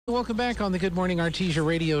Welcome back on the Good Morning Artesia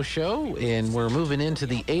radio show, and we're moving into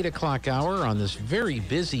the 8 o'clock hour on this very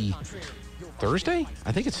busy Thursday?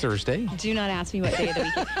 I think it's Thursday. Do not ask me what day of the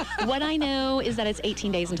week it is. What I know is that it's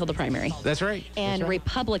 18 days until the primary. That's right. And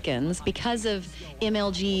Republicans, because of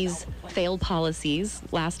MLG's failed policies,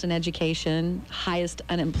 last in education, highest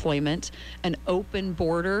unemployment, an open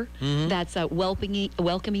border that's welcoming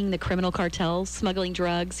the criminal cartels, smuggling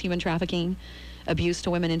drugs, human trafficking, abuse to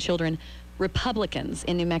women and children, Republicans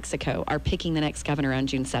in New Mexico are picking the next governor on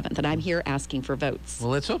June 7th, and I'm here asking for votes. Well,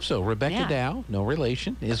 let's hope so. Rebecca Dow, no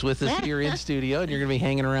relation, is with us here in studio, and you're going to be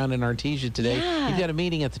hanging around in Artesia today. Yeah. You've got a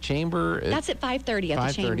meeting at the chamber. That's at 5:30 at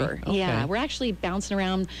the chamber. Okay. Yeah, we're actually bouncing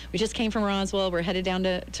around. We just came from Roswell. We're headed down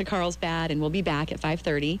to Carlsbad, and we'll be back at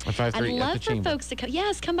 5:30. At 5:30 I'd love at the for chamber. folks to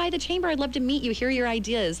come by the chamber. I'd love to meet you, hear your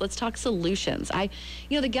ideas. Let's talk solutions.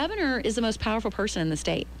 The governor is the most powerful person in the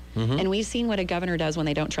state, and we've seen what a governor does when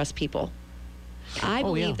they don't trust people. I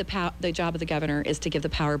believe the job of the governor is to give the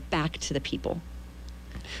power back to the people.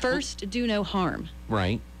 First, do no harm.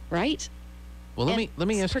 Right. Right? Well, let me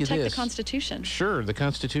ask you this. Protect the Constitution. Sure, the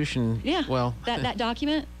Constitution. Yeah. Well, that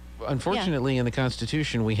document. Unfortunately, in the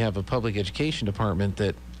Constitution, we have a public education department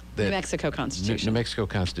that New Mexico Constitution. New Mexico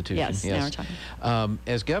Constitution. Yes. Now we're talking.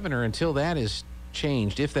 As governor, until that is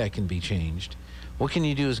changed, if that can be changed, what can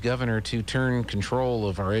you do as governor to turn control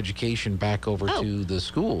of our education back over to the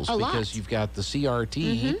schools? Because you've got the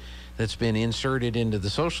CRT that's been inserted into the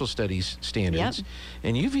social studies standards,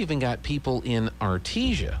 and you've even got people in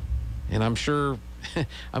Artesia, and I'm sure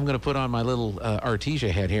I'm going to put on my little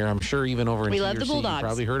Artesia hat here. I'm sure even over in We love the TRC, Bulldogs. you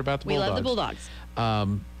probably heard about the Bulldogs. We love the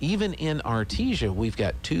Bulldogs. Even in Artesia, we've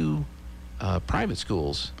got two private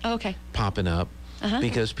schools popping up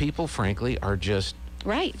because people, frankly, are just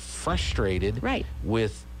frustrated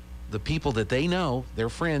with the people that they know, their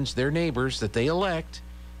friends, their neighbors that they elect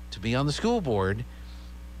to be on the school board,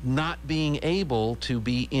 not being able to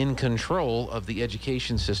be in control of the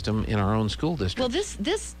education system in our own school district. Well,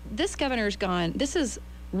 this governor's gone. This is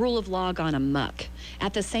rule of law gone amok.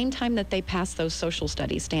 At the same time that they pass those social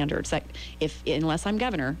studies standards that, unless I'm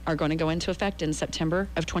governor, are going to go into effect in September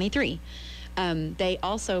of 23. They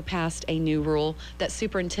also passed a new rule that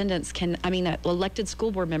superintendents that elected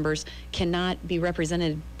school board members cannot be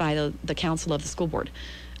represented by the council of the school board.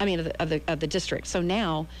 Of the district. So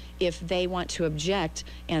now, if they want to object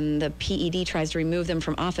and the PED tries to remove them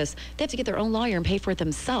from office, they have to get their own lawyer and pay for it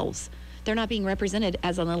themselves. They're not being represented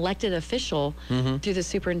as an elected official through the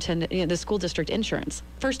superintendent, the school district insurance.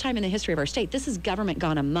 First time in the history of our state. This is government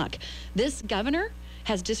gone amok. This governor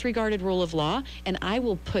has disregarded rule of law, and I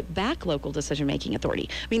will put back local decision-making authority.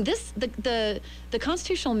 The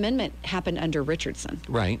constitutional amendment happened under Richardson.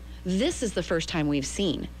 Right. This is the first time we've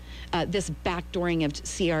seen this backdooring of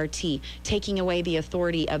CRT, taking away the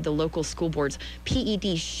authority of the local school boards,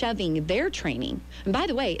 PED shoving their training. And by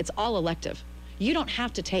the way, it's all elective. You don't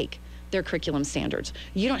have to take their curriculum standards.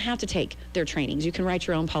 You don't have to take their trainings. You can write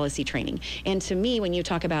your own policy training. And to me, when you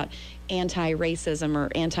talk about anti-racism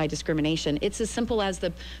or anti-discrimination, it's as simple as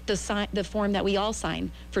the form that we all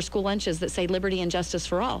sign for school lunches that say liberty and justice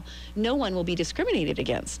for all. No one will be discriminated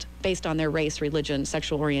against based on their race, religion,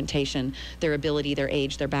 sexual orientation, their ability, their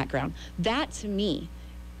age, their background. That, to me,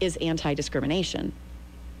 is anti-discrimination,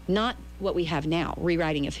 not what we have now,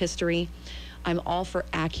 rewriting of history. I'm all for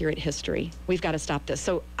accurate history. We've got to stop this.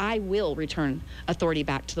 So I will return authority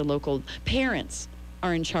back to the local. Parents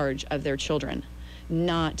are in charge of their children,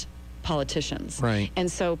 not politicians. Right.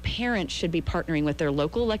 And so parents should be partnering with their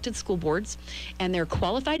local elected school boards and their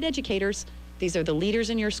qualified educators. These are the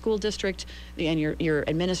leaders in your school district and your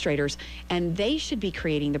administrators, and they should be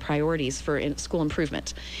creating the priorities for school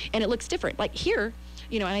improvement. And it looks different. Like here,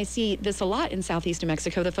 and I see this a lot in Southeast New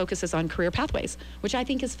Mexico, the focus is on career pathways, which I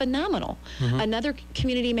think is phenomenal. Another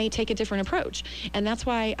community may take a different approach. And that's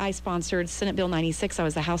why I sponsored Senate Bill 96. I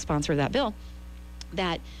was the House sponsor of that bill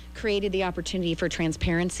that created the opportunity for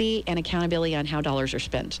transparency and accountability on how dollars are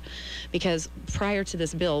spent. Because prior to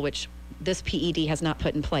this bill, which this PED has not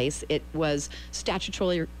put in place, it was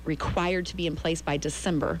statutorily required to be in place by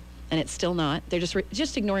December. And it's still not. They're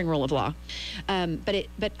just ignoring rule of law. But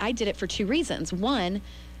I did it for two reasons. One,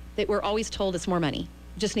 that we're always told it's more money.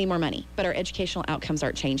 Just need more money. But our educational outcomes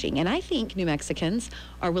aren't changing. And I think New Mexicans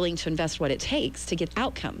are willing to invest what it takes to get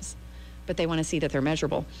outcomes. But they want to see that they're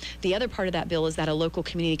measurable. The other part of that bill is that a local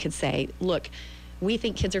community could say, look, we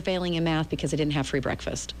think kids are failing in math because they didn't have free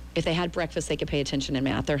breakfast. If they had breakfast, they could pay attention in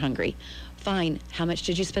math. They're hungry. Fine. How much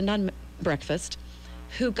did you spend on breakfast?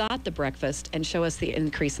 Who got the breakfast, and show us the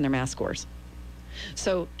increase in their math scores.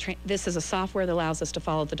 So this is a software that allows us to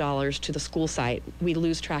follow the dollars to the school site. We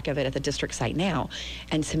lose track of it at the district site now.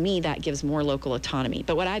 And to me, that gives more local autonomy.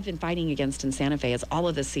 But what I've been fighting against in Santa Fe is all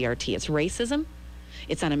of this CRT. It's racism.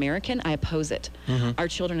 It's un-American. I oppose it. Our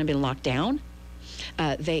children have been locked down.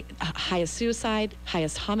 Highest suicide,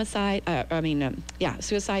 highest homicide,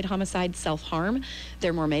 suicide, homicide, self-harm.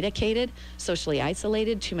 They're more medicated, socially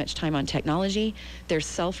isolated, too much time on technology. They're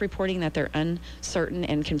self-reporting that they're uncertain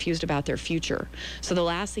and confused about their future. So the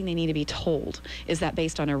last thing they need to be told is that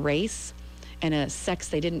based on a race and a sex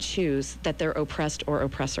they didn't choose, that they're oppressed or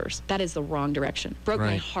oppressors. That is the wrong direction. Broke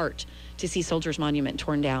my heart to see Soldiers Monument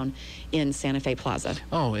torn down in Santa Fe Plaza.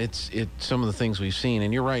 Oh, it's some of the things we've seen.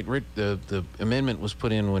 And you're right, the amendment was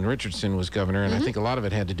put in when Richardson was governor, and I think a lot of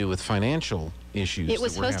it had to do with financial issues. It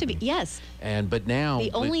was supposed to be, yes. But now...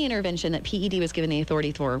 The only intervention that PED was given the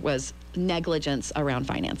authority for was negligence around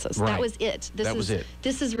finances. Right. That was it.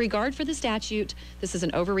 This is regard for the statute. This is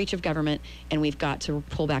an overreach of government, and we've got to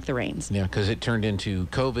pull back the reins. Yeah, because it turned into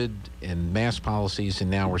COVID and mask policies,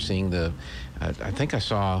 and now we're seeing I think I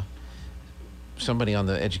saw somebody on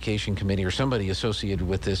the education committee or somebody associated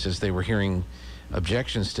with this, as they were hearing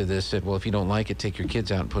objections to this, said, well, if you don't like it, take your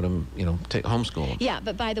kids out and put them, homeschool them. Yeah,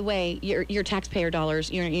 but by the way, your taxpayer dollars,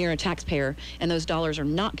 you're a taxpayer, and those dollars are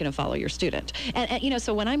not going to follow your student. And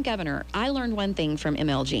so when I'm governor, I learned one thing from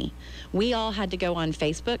MLG. We all had to go on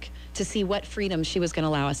Facebook to see what freedom she was going to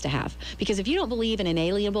allow us to have. Because if you don't believe in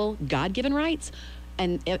inalienable, God-given rights,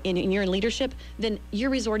 and you're in leadership, then you're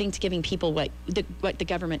resorting to giving people what the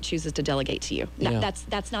government chooses to delegate to you. Yeah.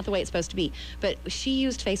 That's not the way it's supposed to be. But she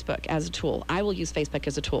used Facebook as a tool. I will use Facebook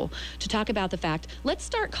as a tool to talk about the fact, let's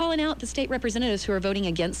start calling out the state representatives who are voting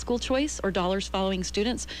against school choice or dollars following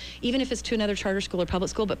students, even if it's to another charter school or public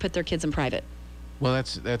school, but put their kids in private. Well,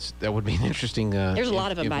 that would be an interesting There's a lot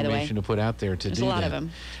of them, by the way. Information to put out there to do that. There's a lot of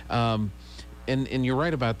them. And you're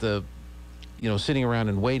right about sitting around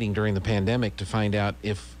and waiting during the pandemic to find out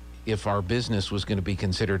if our business was going to be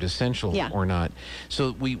considered essential or not.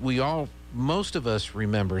 So most of us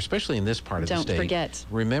remember, especially in this part of the state, don't forget,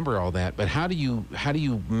 remember all that. But how do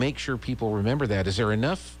you make sure people remember that?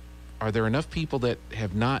 Are there enough people that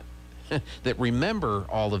have not that remember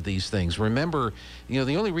all of these things? Remember,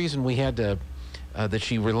 the only reason we had to that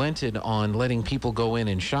she relented on letting people go in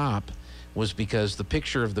and shop was because the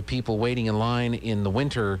picture of the people waiting in line in the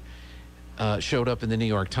winter showed up in the New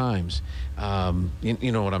York Times.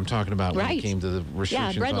 You know what I'm talking about when it came to the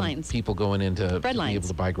restrictions on lines. People going in to be lines. able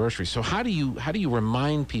to buy groceries. So how do you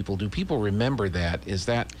remind people? Do people remember that? Is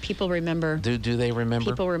that people remember? Do they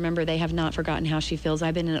remember? People remember. They have not forgotten how she feels.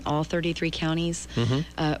 I've been in all 33 counties.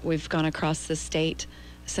 We've gone across the state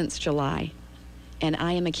since July, and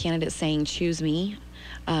I am a candidate saying, "Choose me."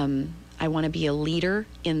 I want to be a leader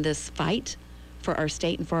in this fight for our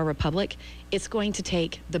state and for our republic. It's going to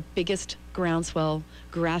take the biggest groundswell,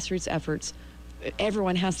 grassroots efforts.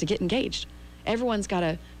 Everyone has to get engaged. Everyone's got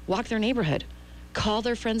to walk their neighborhood, call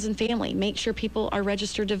their friends and family, make sure people are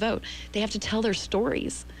registered to vote. They have to tell their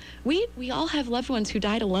stories. We all have loved ones who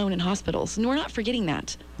died alone in hospitals, and we're not forgetting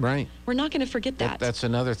that. Right. We're not going to forget that. That's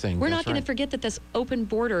another thing. We're not going to forget that this open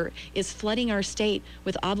border is flooding our state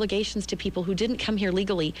with obligations to people who didn't come here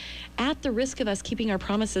legally, at the risk of us keeping our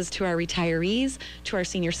promises to our retirees, to our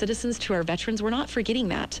senior citizens, to our veterans. We're not forgetting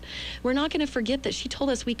that. We're not going to forget that she told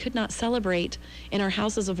us we could not celebrate in our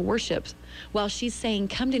houses of worship while she's saying,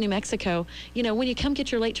 come to New Mexico. When you come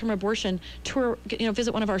get your late-term abortion, tour,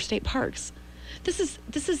 visit one of our state parks. This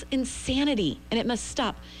is insanity, and it must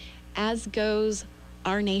stop. As goes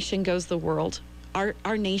our nation, goes the world.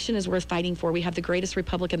 Our nation is worth fighting for. We have the greatest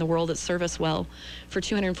republic in the world that served us well for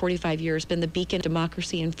 245 years, been the beacon of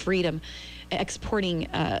democracy and freedom, exporting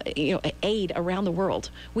aid around the world.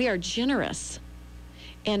 We are generous,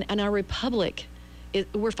 and our republic,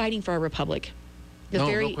 we're fighting for our republic.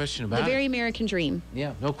 No question about it. The very American dream.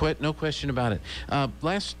 Yeah, no question about it.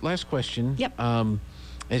 Last question. Yep.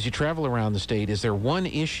 As you travel around the state, is there one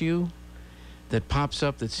issue that pops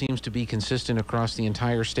up that seems to be consistent across the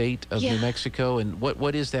entire state of New Mexico? And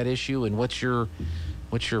what is that issue, and what's your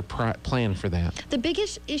plan for that? The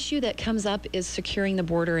biggest issue that comes up is securing the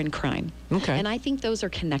border and crime. Okay. And I think those are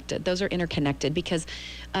connected. Those are interconnected because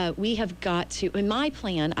we have got to, in my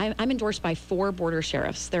plan, I'm endorsed by 4 border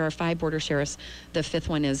sheriffs. There are 5 border sheriffs. The 5th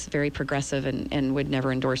one is very progressive and would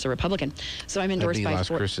never endorse a Republican. So I'm endorsed by Las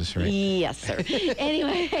 4. Cruces, right? Yes, sir.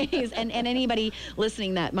 Anyways, and anybody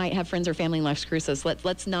listening that might have friends or family in Las Cruces,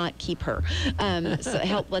 let's not keep her.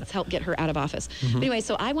 Let's help get her out of office. But anyway,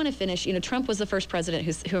 so I want to finish. Trump was the first president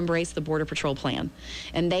enforcement who embrace the Border Patrol plan.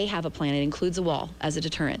 And they have a plan. It includes a wall as a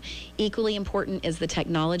deterrent. Equally important is the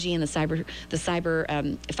technology and the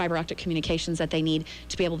fiber optic communications that they need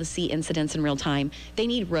to be able to see incidents in real time. They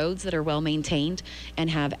need roads that are well maintained and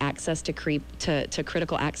have access to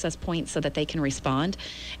critical access points so that they can respond.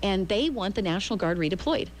 And they want the National Guard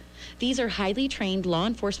redeployed. These are highly trained law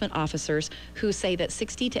enforcement officers who say that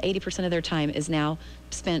 60 to 80% of their time is now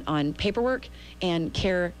spent on paperwork and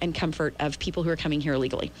care and comfort of people who are coming here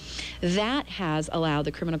illegally. That has allowed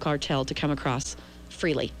the criminal cartel to come across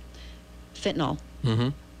freely. Fentanyl. Mm-hmm.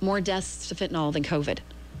 More deaths to fentanyl than COVID.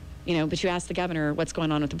 But you ask the governor what's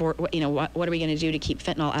going on with the border, what are we going to do to keep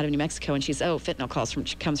fentanyl out of New Mexico? And she's,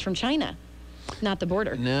 fentanyl comes from China. Not the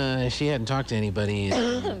border. No, she hadn't talked to anybody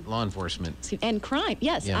in law enforcement. And crime.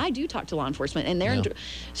 Yes, yeah. I do talk to law enforcement. And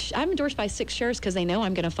I'm endorsed by 6 sheriffs because they know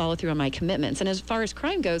I'm going to follow through on my commitments. And as far as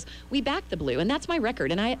crime goes, we back the blue. And that's my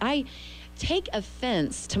record. And I take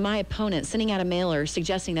offense to my opponent sending out a mailer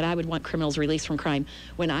suggesting that I would want criminals released from crime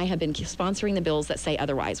when I have been sponsoring the bills that say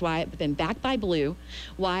otherwise, why I've been backed by Blue,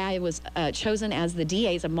 why I was chosen as the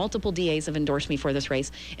DAs, multiple DAs have endorsed me for this race,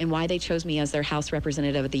 and why they chose me as their House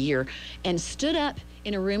Representative of the Year, and stood up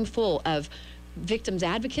in a room full of victims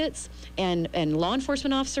advocates and law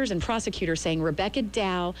enforcement officers and prosecutors saying Rebecca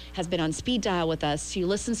Dow has been on speed dial with us. She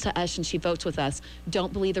listens to us and she votes with us.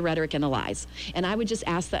 Don't believe the rhetoric and the lies. And I would just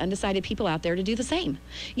ask the undecided people out there to do the same.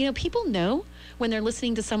 People know when they're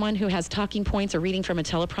listening to someone who has talking points or reading from a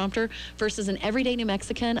teleprompter versus an everyday New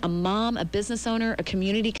Mexican, a mom, a business owner, a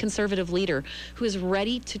community conservative leader who is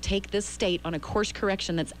ready to take this state on a course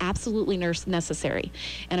correction that's absolutely necessary.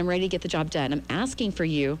 And I'm ready to get the job done. I'm asking for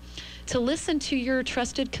you to listen to your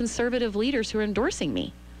trusted conservative leaders who are endorsing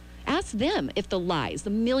me. Ask them if the lies, the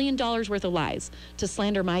 $1 million worth of lies to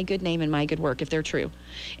slander my good name and my good work, if they're true,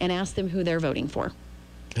 and ask them who they're voting for.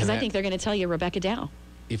 Because I think they're going to tell you Rebecca Dow.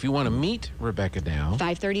 If you want to meet Rebecca Dow,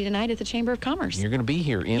 5:30 tonight at the Chamber of Commerce. You're going to be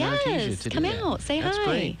here in Artesia to come do that. out, say That's hi.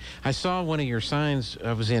 Great. I saw one of your signs.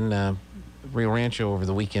 I was in Rio Rancho over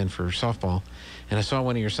the weekend for softball, and I saw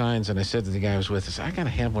one of your signs, and I said to the guy I was with, I said, I got to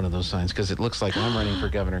have one of those signs because it looks like I'm running for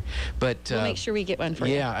governor. But we'll make sure we get one for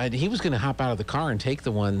you. Yeah, he was going to hop out of the car and take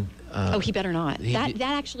the one. He better not. That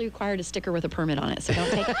actually required a sticker with a permit on it, so don't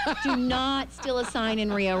take it. Do not steal a sign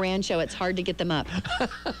in Rio Rancho. It's hard to get them up.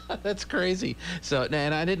 That's crazy. So,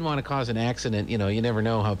 and I didn't want to cause an accident. You never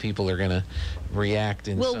know how people are going to react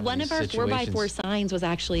in some one of these our situations. 4x4 signs was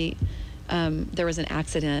actually, there was an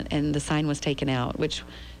accident and the sign was taken out, which,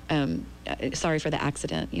 sorry for the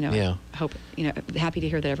accident, Yeah. Hope, happy to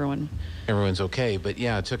hear that everyone's okay. But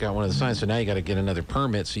yeah, I took out one of the signs, so now you got to get another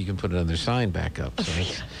permit so you can put another sign back up. So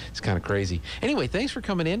it's kind of crazy. Anyway, thanks for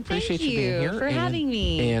coming in. Appreciate you being here. For having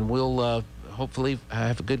me. And we'll hopefully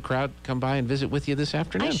have a good crowd come by and visit with you this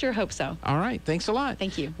afternoon. I sure hope so. All right. Thanks a lot.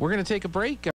 Thank you. We're going to take a break.